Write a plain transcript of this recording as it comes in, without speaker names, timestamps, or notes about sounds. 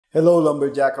Hello,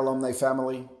 Lumberjack Alumni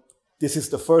family. This is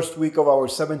the first week of our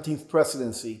 17th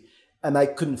presidency, and I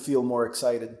couldn't feel more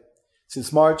excited.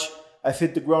 Since March, I've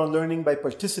hit the ground learning by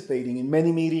participating in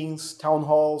many meetings, town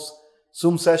halls,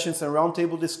 Zoom sessions, and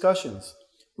roundtable discussions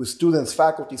with students,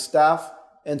 faculty, staff,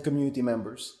 and community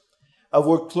members. I've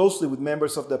worked closely with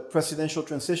members of the Presidential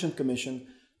Transition Commission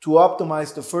to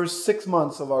optimize the first 6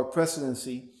 months of our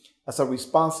presidency as a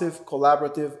responsive,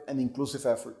 collaborative, and inclusive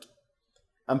effort.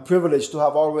 I'm privileged to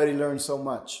have already learned so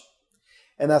much.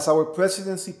 And as our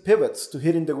presidency pivots to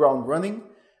hitting the ground running,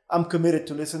 I'm committed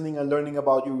to listening and learning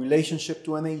about your relationship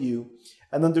to NAU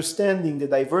and understanding the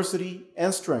diversity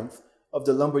and strength of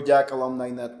the Lumberjack Alumni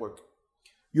Network.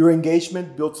 Your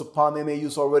engagement builds upon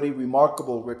NAU's already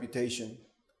remarkable reputation.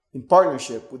 In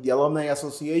partnership with the Alumni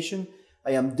Association,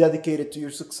 I am dedicated to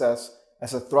your success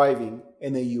as a thriving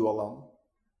NAU alum.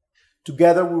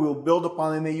 Together, we will build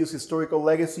upon NAU's historical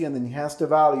legacy and enhance the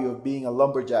value of being a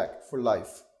lumberjack for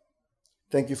life.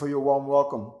 Thank you for your warm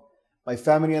welcome. My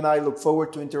family and I look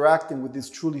forward to interacting with this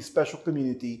truly special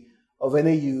community of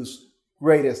NAU's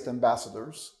greatest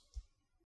ambassadors.